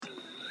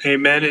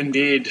Amen,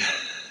 indeed.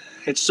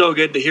 It's so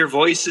good to hear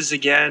voices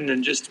again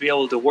and just to be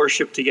able to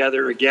worship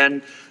together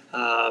again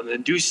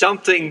and do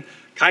something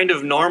kind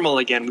of normal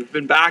again. We've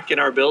been back in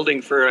our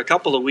building for a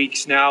couple of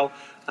weeks now,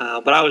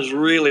 but I was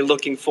really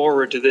looking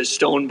forward to this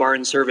Stone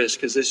Barn service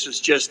because this is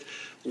just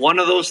one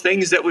of those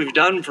things that we've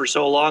done for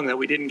so long that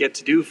we didn't get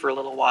to do for a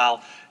little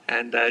while.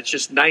 And it's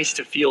just nice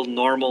to feel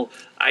normal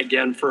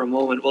again for a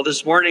moment. Well,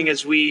 this morning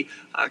as we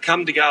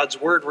come to God's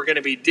Word, we're going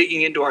to be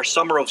digging into our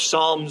Summer of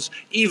Psalms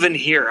even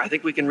here. I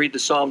think we can read the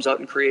Psalms out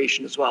in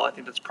creation as well. I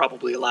think that's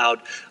probably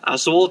allowed.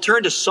 So we'll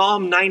turn to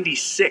Psalm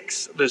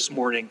 96 this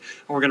morning.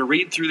 And we're going to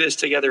read through this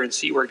together and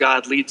see where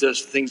God leads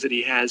us, the things that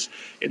He has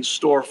in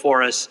store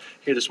for us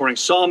here this morning.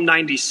 Psalm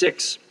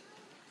 96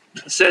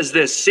 says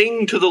this: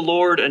 "Sing to the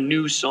Lord a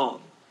new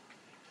song.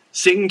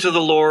 Sing to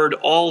the Lord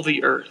all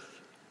the earth.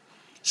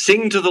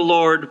 Sing to the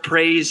Lord,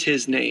 praise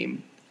His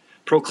name.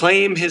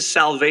 Proclaim His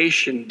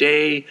salvation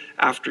day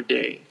after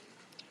day.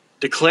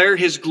 Declare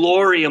His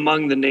glory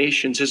among the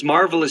nations, His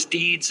marvelous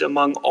deeds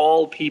among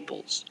all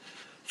peoples.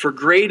 For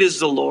great is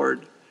the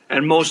Lord,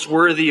 and most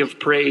worthy of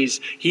praise.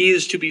 He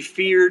is to be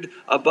feared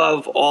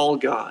above all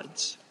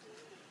gods.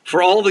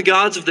 For all the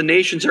gods of the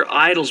nations are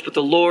idols, but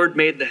the Lord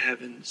made the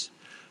heavens.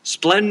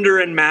 Splendor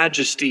and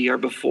majesty are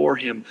before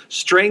Him.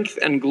 Strength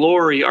and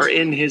glory are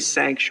in His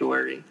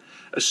sanctuary.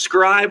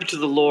 Ascribe to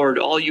the Lord,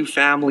 all you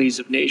families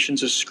of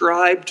nations.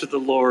 Ascribe to the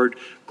Lord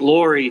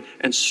glory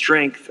and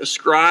strength.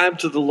 Ascribe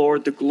to the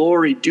Lord the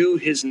glory due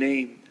His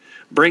name.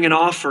 Bring an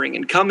offering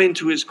and come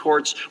into His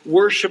courts.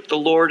 Worship the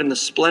Lord in the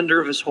splendor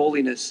of His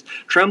holiness.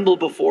 Tremble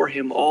before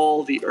Him,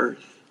 all the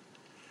earth.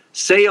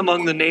 Say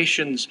among the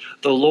nations,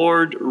 the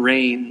Lord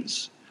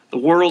reigns. The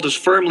world is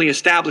firmly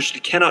established.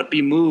 It cannot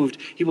be moved.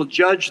 He will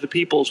judge the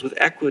peoples with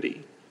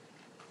equity.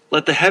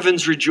 Let the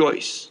heavens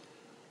rejoice.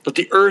 Let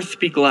the earth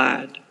be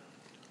glad.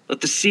 Let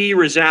the sea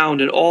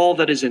resound and all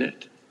that is in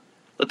it.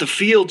 Let the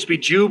fields be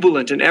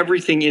jubilant and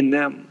everything in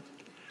them.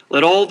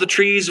 Let all the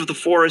trees of the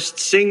forest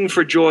sing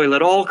for joy.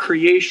 Let all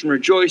creation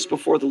rejoice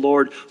before the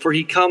Lord. For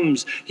He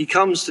comes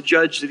to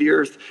judge the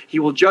earth. He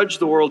will judge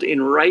the world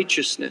in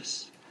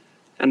righteousness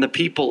and the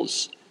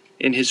peoples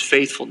in His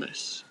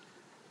faithfulness."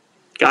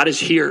 God is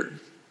here,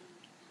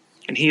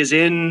 and He is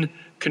in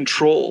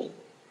control.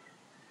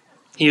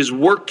 He is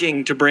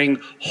working to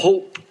bring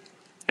hope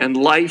and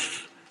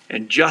life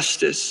and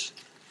justice,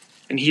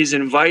 and He is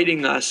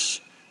inviting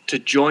us to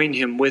join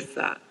Him with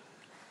that.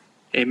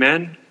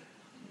 Amen?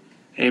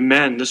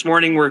 Amen. This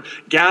morning we're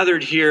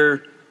gathered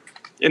here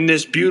in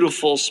this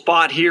beautiful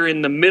spot here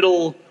in the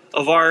middle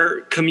of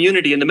our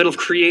community, in the middle of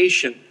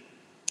creation,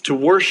 to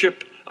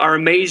worship our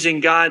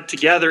amazing God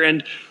together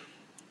and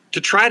to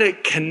try to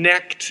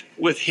connect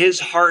with His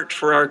heart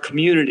for our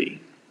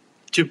community,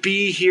 to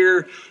be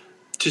here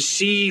to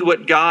see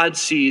what God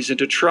sees and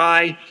to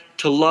try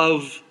to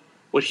love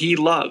what He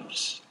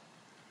loves.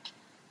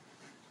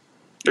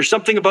 There's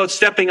something about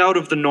stepping out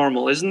of the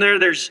normal, isn't there?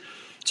 There's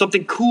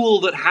something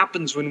cool that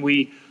happens when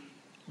we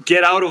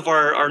get out of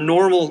our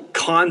normal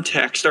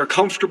context, our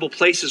comfortable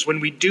places, when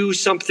we do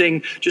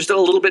something just a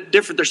little bit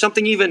different. There's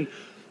something even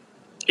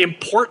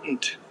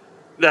important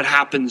that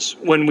happens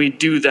when we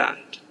do that.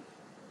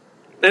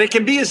 And it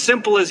can be as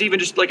simple as even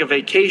just like a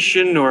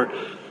vacation, or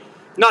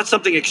not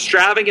something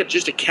extravagant,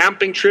 just a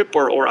camping trip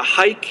or a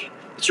hike.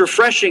 It's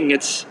refreshing.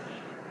 It's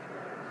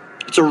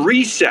a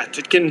reset.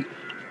 It can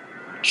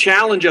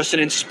challenge us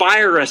and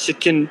inspire us. It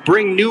can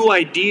bring new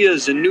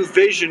ideas and new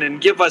vision and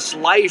give us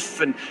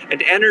life and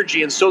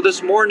energy. And so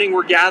this morning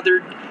we're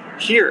gathered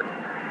here,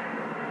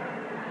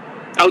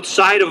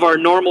 outside of our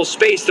normal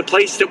space, the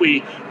place that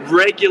we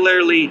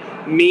regularly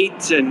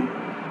meet and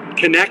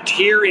connect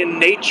here in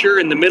nature,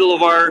 in the middle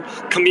of our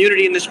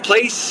community, in this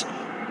place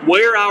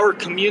where our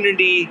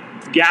community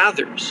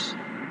gathers.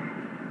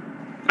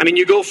 I mean,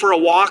 you go for a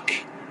walk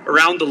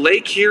around the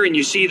lake here and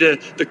you see the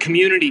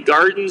community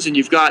gardens, and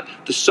you've got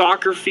the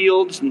soccer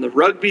fields and the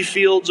rugby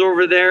fields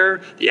over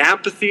there, the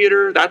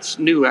amphitheater. That's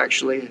new,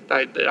 actually.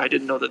 I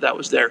didn't know that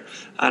was there.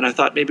 And I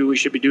thought maybe we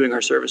should be doing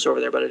our service over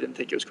there, but I didn't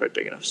think it was quite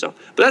big enough. But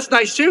that's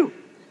nice too.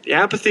 The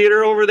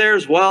amphitheater over there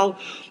as well.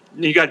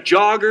 You got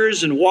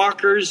joggers and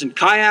walkers and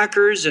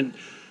kayakers and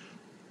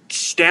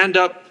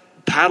stand-up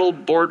paddle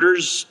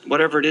boarders,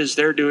 whatever it is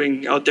they're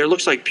doing out there.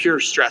 Looks like pure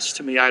stress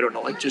to me. I don't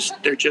know.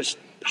 They're just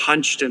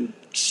hunched and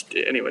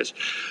anyways.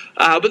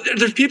 But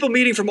there's people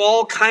meeting from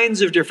all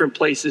kinds of different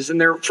places, and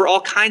they're for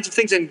all kinds of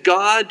things. And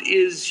God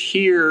is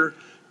here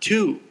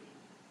too,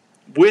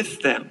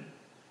 with them,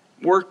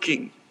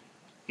 working,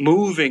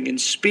 moving, and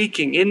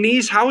speaking in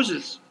these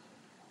houses,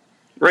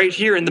 right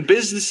here, in the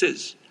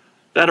businesses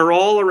that are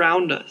all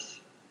around us,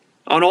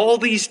 on all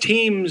these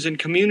teams and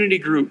community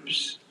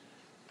groups.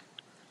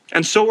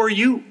 And so are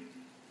you.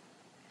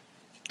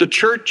 The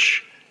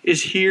church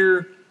is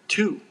here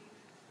too.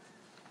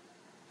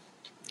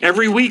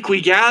 Every week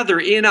we gather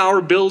in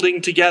our building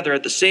together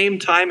at the same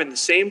time, in the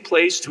same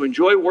place, to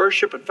enjoy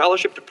worship and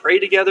fellowship, to pray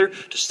together,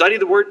 to study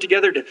the Word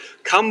together, to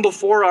come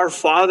before our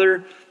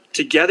Father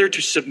together,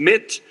 to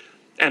submit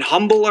and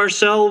humble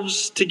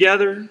ourselves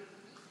together.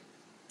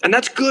 And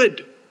that's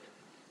good.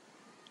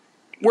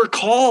 We're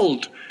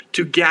called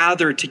to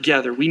gather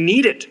together. We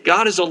need it.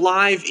 God is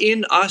alive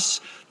in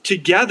us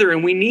together,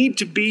 and we need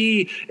to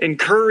be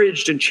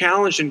encouraged and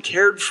challenged and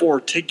cared for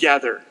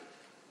together.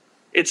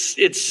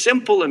 It's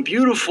simple and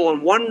beautiful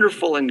and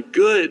wonderful and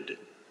good.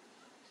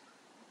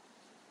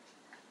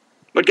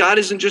 But God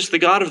isn't just the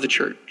God of the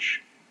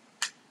church.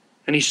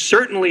 And he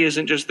certainly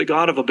isn't just the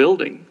God of a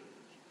building.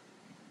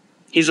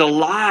 He's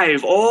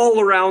alive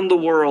all around the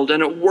world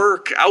and at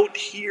work out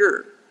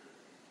here.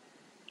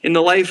 In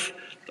the life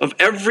of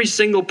every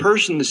single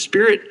person, the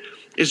Spirit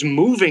is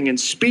moving and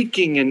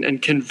speaking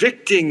and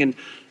convicting and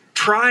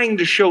trying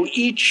to show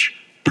each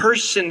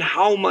person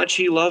how much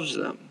he loves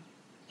them.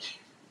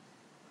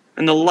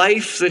 And the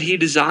life that he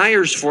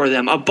desires for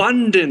them,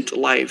 abundant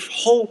life,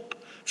 hope,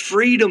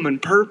 freedom,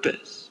 and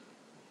purpose.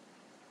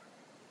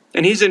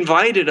 And he's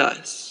invited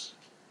us,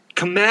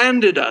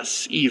 commanded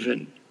us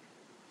even,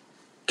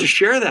 to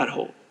share that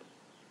hope,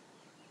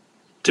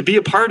 to be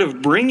a part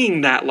of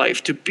bringing that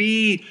life, to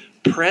be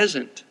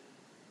present,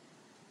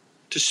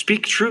 to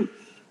speak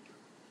truth,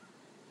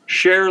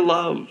 share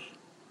love.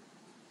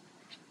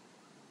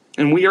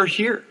 And we are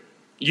here.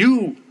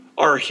 You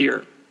are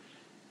here,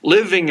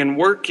 living and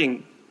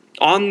working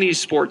on these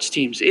sports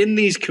teams, in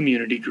these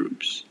community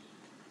groups.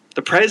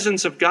 The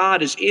presence of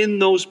God is in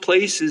those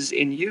places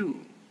in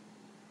you.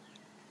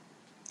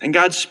 And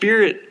God's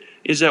Spirit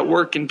is at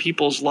work in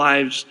people's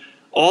lives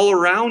all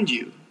around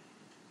you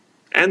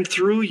and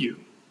through you.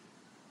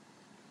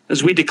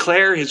 As we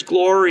declare his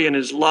glory and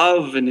his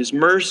love and his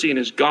mercy and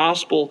his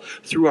gospel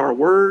through our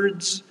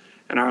words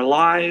and our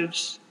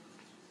lives.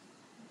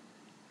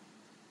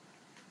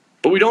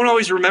 But we don't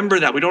always remember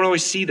that. We don't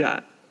always see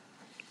that.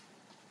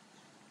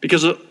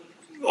 Because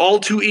all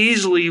too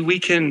easily we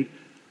can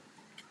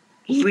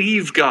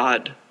leave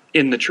God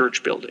in the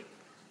church building.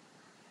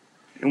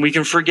 And we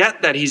can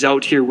forget that he's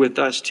out here with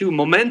us too.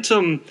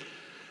 Momentum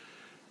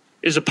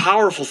is a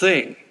powerful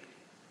thing.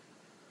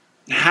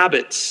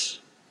 Habits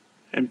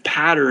and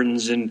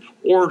patterns and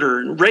order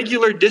and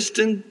regular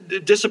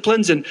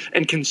disciplines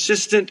and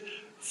consistent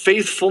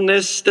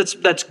faithfulness,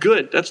 that's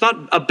good. That's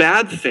not a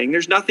bad thing.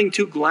 There's nothing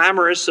too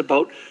glamorous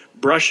about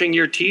brushing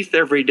your teeth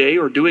every day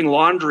or doing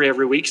laundry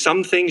every week.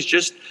 Some things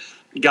just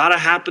gotta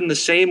happen the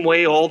same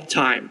way all the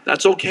time.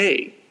 That's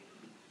okay.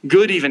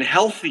 Good, even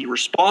healthy,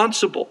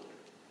 responsible.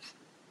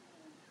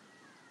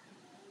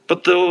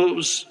 But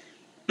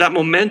that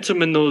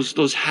momentum and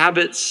those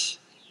habits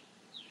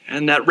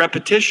and that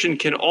repetition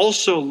can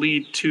also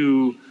lead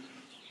to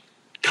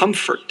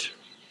comfort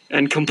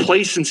and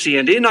complacency.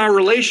 And in our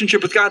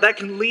relationship with God, that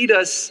can lead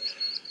us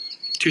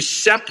to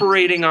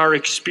separating our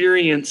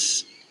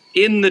experience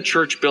in the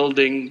church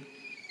building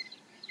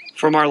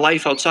from our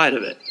life outside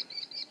of it.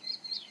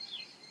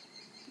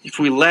 If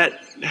we let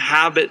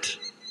habit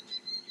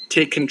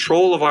take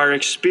control of our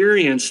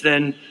experience,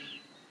 then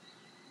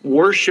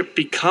worship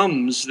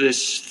becomes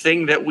this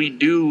thing that we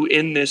do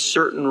in this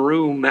certain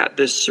room at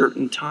this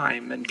certain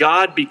time. And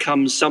God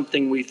becomes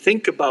something we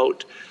think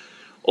about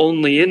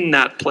only in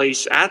that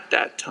place at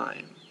that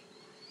time.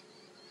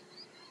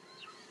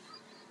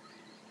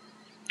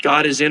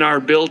 God is in our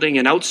building,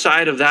 and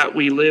outside of that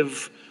we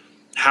live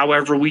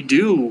however we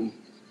do.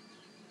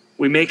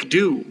 We make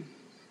do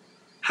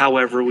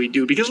however we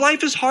do. Because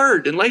life is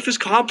hard and life is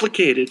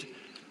complicated.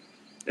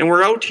 And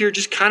we're out here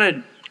just kind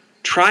of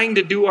trying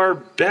to do our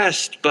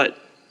best, but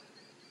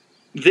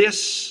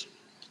this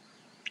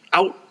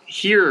out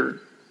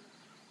here,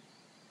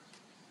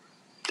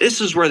 this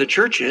is where the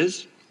church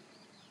is.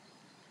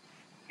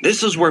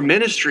 This is where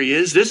ministry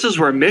is. This is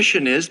where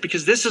mission is,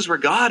 because this is where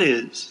God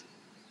is.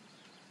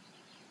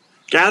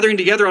 Gathering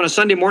together on a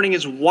Sunday morning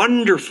is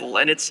wonderful,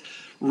 and it's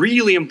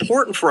really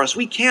important for us.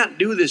 We can't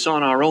do this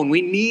on our own.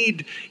 We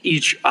need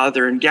each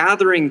other, and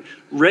gathering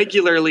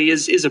regularly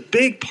is a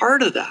big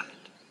part of that.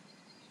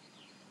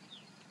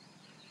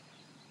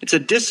 It's a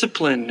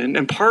discipline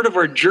and part of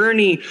our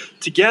journey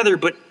together,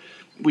 but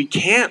we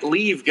can't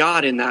leave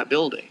God in that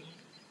building.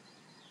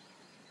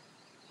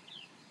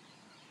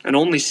 And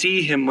only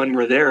see him when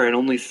we're there, and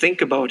only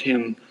think about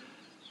him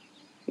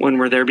when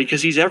we're there,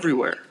 because he's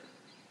everywhere.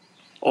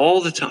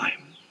 All the time.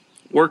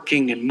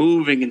 Working and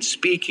moving and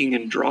speaking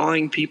and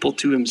drawing people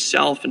to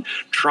himself and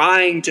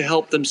trying to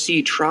help them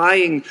see,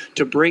 trying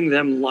to bring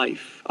them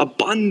life.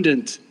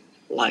 Abundant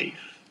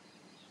life.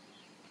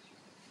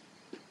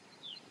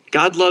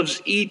 God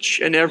loves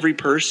each and every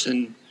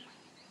person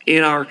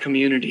in our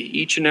community,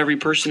 each and every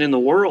person in the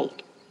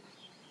world,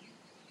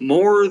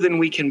 more than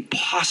we can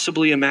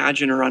possibly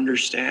imagine or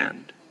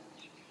understand.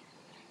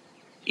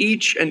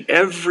 Each and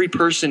every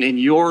person in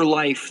your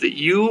life that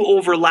you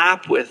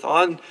overlap with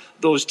on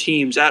those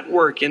teams, at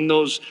work, in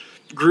those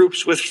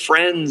groups with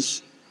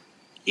friends,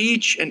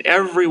 each and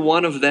every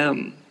one of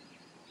them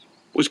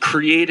was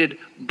created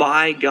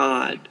by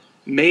God,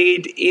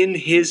 made in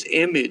his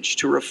image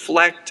to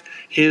reflect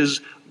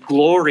his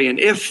glory. And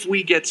if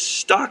we get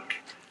stuck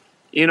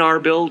in our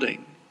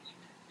building,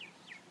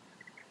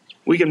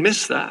 we can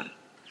miss that.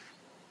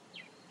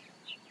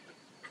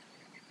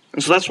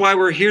 And so that's why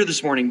we're here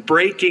this morning,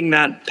 breaking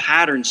that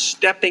pattern,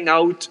 stepping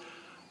out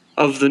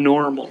of the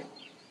normal.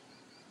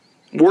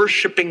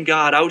 Worshiping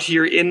God out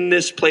here in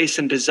this place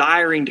and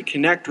desiring to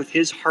connect with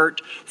his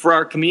heart for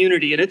our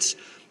community. And it's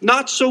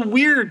not so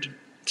weird.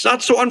 It's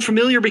not so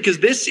unfamiliar because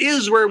this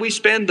is where we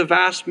spend the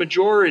vast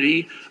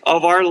majority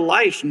of our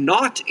life,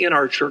 not in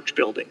our church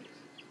building,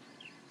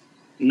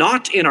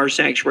 not in our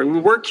sanctuary. We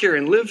work here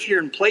and live here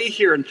and play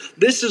here, and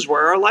this is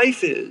where our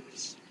life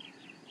is.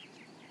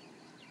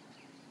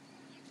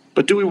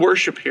 But do we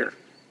worship here?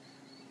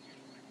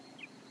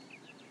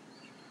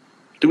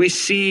 Do we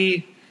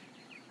see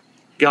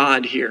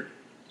God here?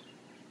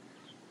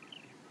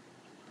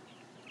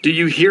 Do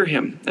you hear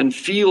him and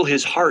feel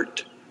his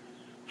heart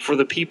for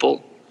the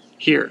people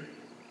here?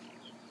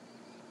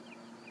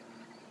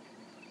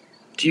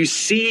 Do you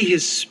see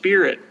his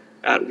Spirit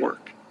at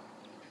work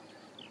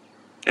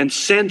and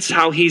sense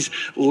how he's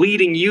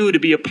leading you to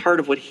be a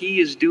part of what he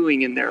is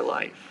doing in their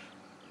life?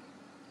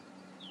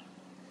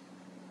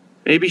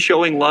 Maybe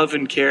showing love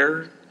and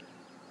care.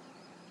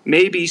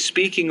 Maybe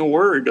speaking a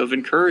word of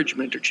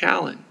encouragement or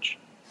challenge.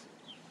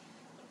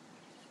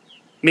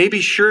 Maybe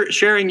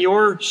sharing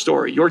your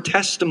story, your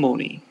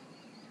testimony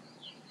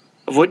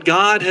of what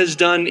God has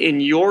done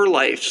in your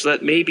life so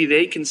that maybe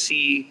they can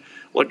see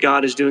what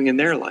God is doing in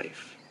their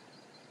life.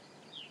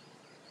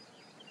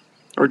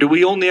 Or do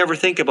we only ever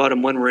think about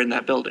him when we're in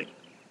that building?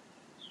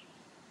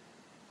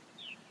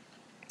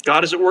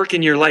 God is at work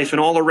in your life and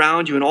all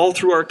around you and all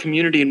through our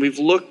community. And we've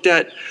looked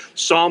at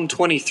Psalm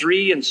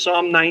 23 and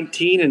Psalm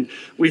 19, and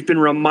we've been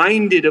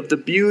reminded of the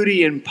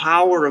beauty and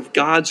power of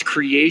God's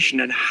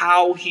creation and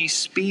how he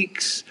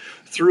speaks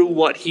through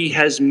what he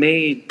has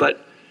made.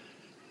 But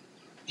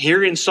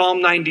here in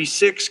Psalm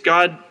 96,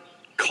 God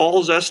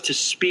calls us to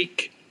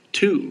speak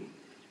too.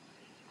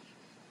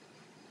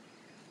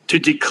 To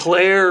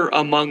declare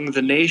among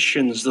the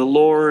nations, the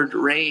Lord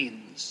reigns.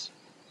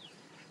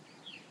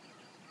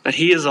 That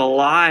he is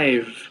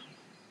alive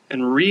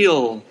and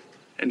real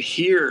and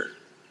here,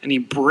 and he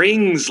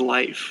brings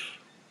life.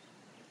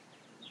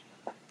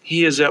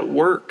 He is at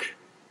work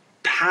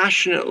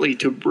passionately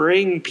to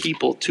bring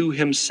people to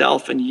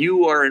himself, and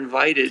you are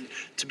invited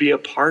to be a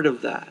part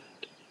of that.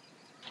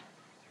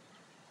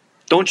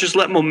 Don't just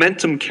let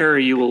momentum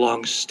carry you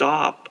along.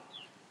 Stop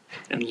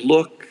and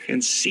look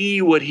and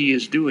see what he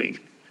is doing.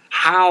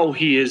 How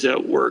he is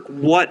at work,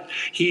 what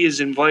he is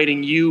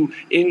inviting you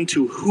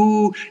into,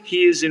 who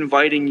he is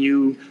inviting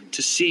you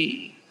to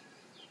see,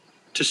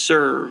 to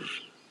serve,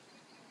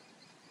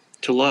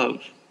 to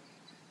love.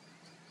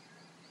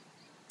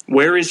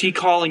 Where is he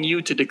calling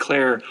you to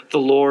declare the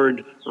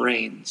Lord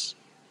reigns?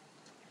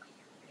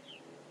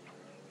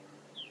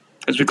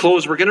 As we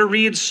close, we're going to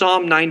read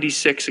Psalm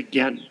 96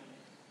 again.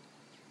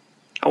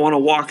 I want to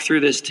walk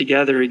through this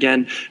together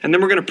again, and then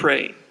we're going to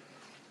pray.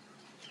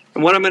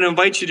 And what I'm going to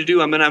invite you to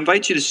do, I'm going to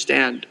invite you to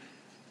stand.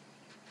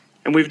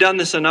 And we've done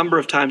this a number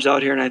of times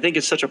out here, and I think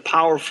it's such a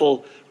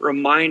powerful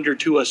reminder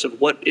to us of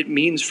what it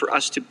means for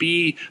us to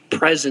be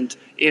present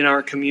in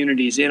our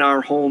communities, in our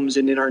homes,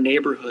 and in our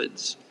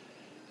neighborhoods.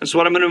 And so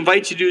what I'm going to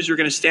invite you to do is we're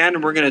going to stand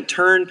and we're going to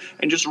turn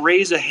and just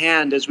raise a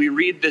hand as we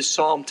read this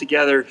psalm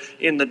together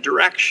in the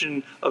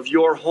direction of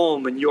your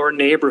home and your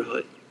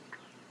neighborhood.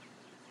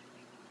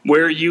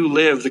 Where you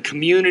live, the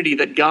community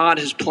that God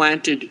has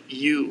planted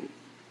you.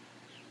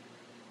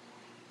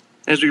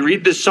 As we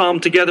read this psalm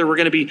together, we're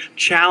going to be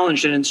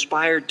challenged and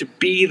inspired to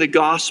be the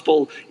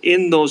gospel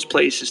in those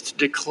places, to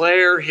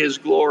declare his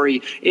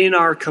glory in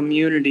our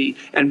community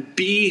and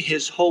be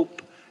his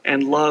hope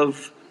and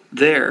love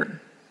there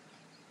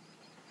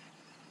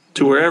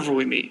to wherever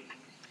we meet.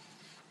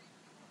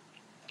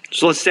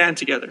 So let's stand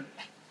together.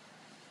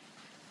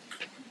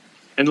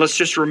 And let's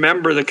just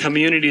remember the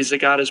communities that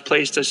God has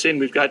placed us in.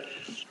 We've got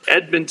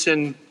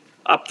Edmonton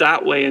up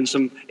that way and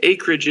some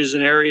acreages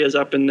and areas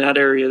up in that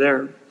area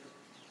there.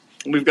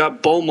 We've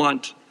got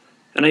Beaumont,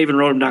 and I even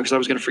wrote them down because I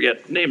was going to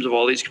forget the names of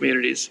all these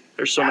communities.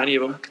 There's so many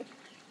of them.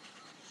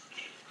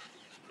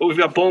 But we've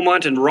got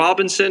Beaumont and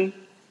Robinson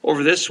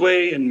over this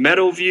way, and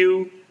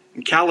Meadowview,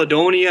 and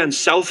Caledonia, and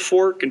South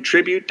Fork, and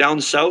Tribute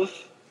down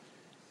south.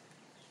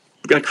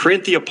 We've got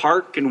Corinthia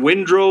Park and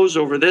Windrose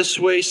over this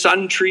way,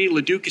 Suntree,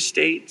 Leduc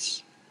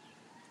Estates,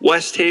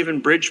 West Haven,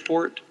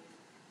 Bridgeport.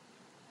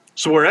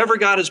 So wherever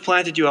God has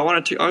planted you, I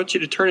want you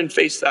to turn and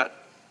face that.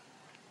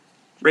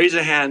 Raise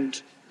a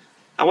hand.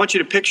 I want you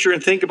to picture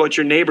and think about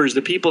your neighbors,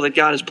 the people that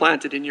God has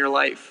planted in your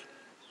life,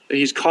 that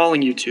he's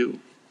calling you to.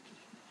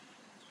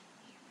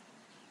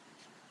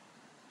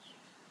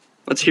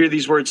 Let's hear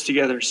these words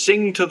together.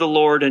 Sing to the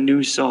Lord a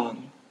new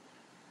song.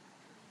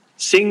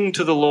 Sing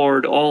to the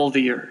Lord all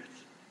the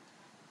earth.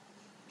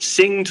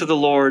 Sing to the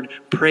Lord,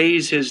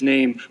 praise his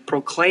name,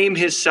 proclaim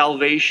his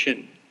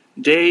salvation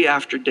day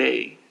after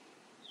day.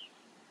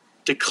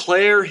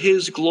 Declare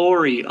his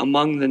glory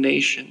among the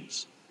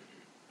nations,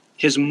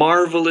 his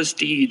marvelous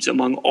deeds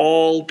among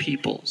all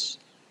peoples.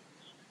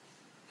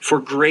 For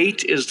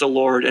great is the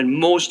Lord and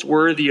most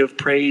worthy of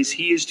praise.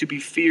 He is to be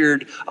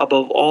feared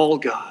above all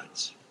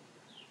gods.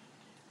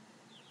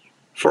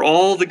 For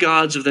all the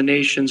gods of the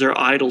nations are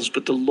idols,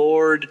 but the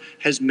Lord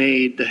has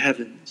made the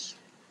heavens.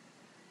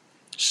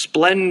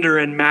 Splendor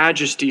and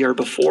majesty are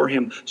before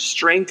him.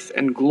 Strength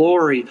and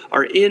glory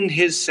are in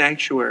his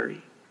sanctuary.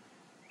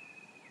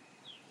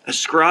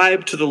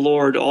 Ascribe to the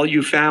Lord, all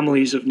you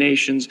families of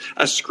nations.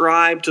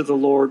 Ascribe to the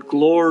Lord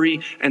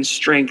glory and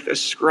strength.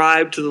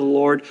 Ascribe to the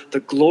Lord the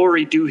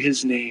glory due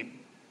his name.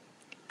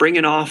 Bring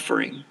an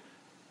offering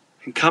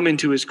and come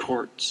into his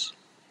courts.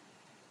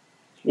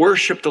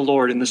 Worship the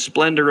Lord in the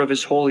splendor of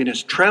his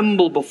holiness.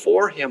 Tremble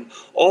before him,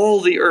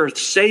 all the earth.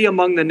 Say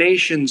among the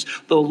nations,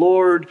 the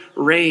Lord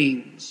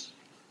reigns.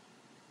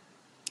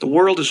 The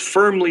world is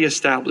firmly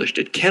established.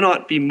 It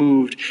cannot be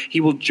moved.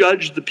 He will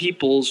judge the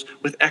peoples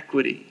with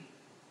equity.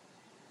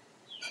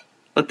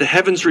 Let the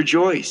heavens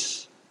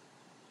rejoice.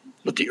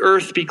 Let the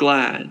earth be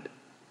glad.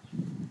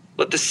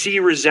 Let the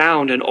sea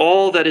resound and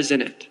all that is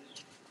in it.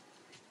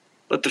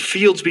 Let the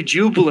fields be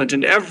jubilant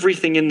and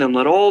everything in them.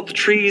 Let all the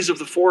trees of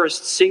the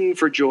forest sing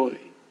for joy.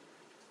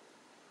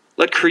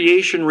 Let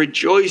creation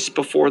rejoice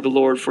before the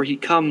Lord, for he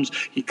comes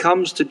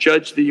to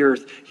judge the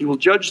earth. He will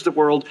judge the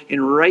world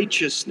in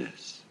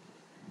righteousness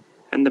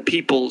and the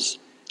peoples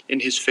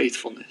in his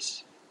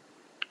faithfulness.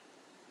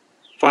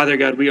 Father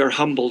God, we are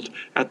humbled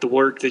at the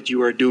work that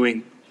you are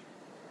doing.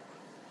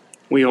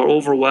 We are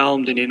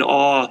overwhelmed and in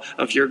awe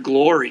of your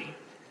glory.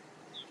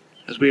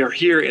 As we are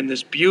here in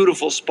this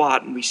beautiful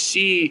spot and we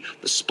see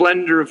the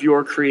splendor of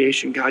your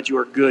creation, God, you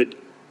are good.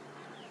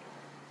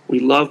 We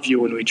love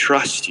you and we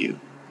trust you.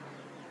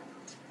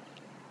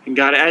 And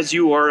God, as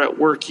you are at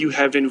work, you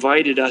have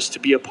invited us to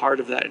be a part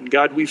of that. And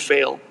God, we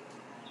fail.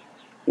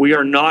 We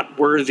are not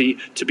worthy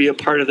to be a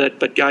part of that,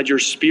 but God, your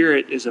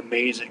Spirit is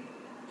amazing.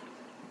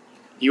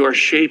 You are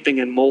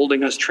shaping and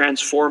molding us,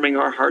 transforming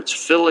our hearts,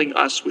 filling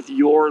us with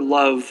your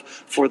love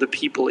for the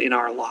people in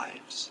our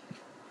lives.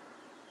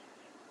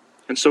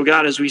 And so,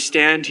 God, as we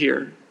stand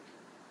here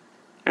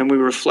and we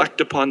reflect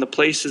upon the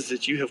places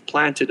that you have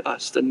planted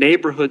us, the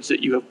neighborhoods that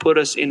you have put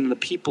us in, the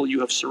people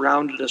you have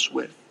surrounded us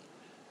with,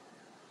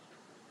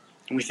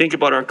 and we think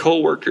about our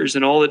co-workers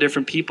and all the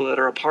different people that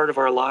are a part of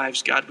our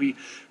lives, God, we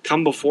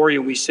come before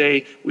you and we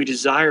say we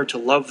desire to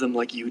love them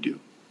like you do.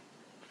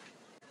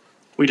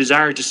 We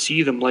desire to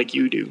see them like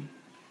you do.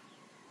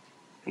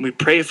 And we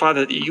pray,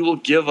 Father, that you will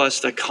give us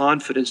the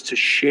confidence to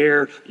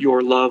share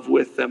your love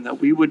with them,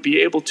 that we would be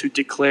able to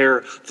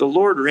declare, the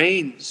Lord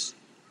reigns.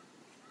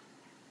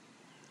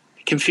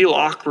 It can feel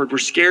awkward. We're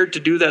scared to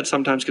do that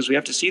sometimes because we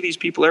have to see these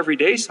people every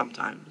day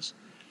sometimes.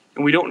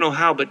 And we don't know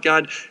how, but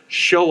God,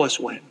 show us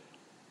when.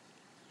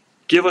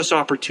 Give us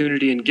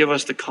opportunity and give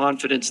us the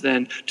confidence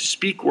then to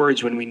speak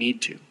words when we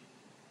need to.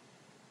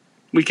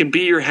 We can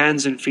be your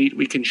hands and feet.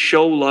 We can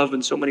show love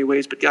in so many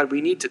ways, but God, we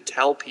need to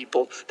tell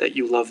people that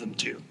you love them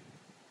too.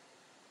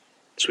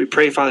 So we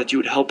pray, Father, that you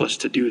would help us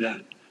to do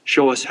that.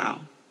 Show us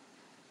how.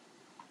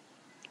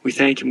 We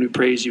thank you and we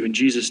praise you in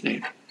Jesus'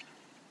 name.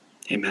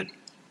 Amen.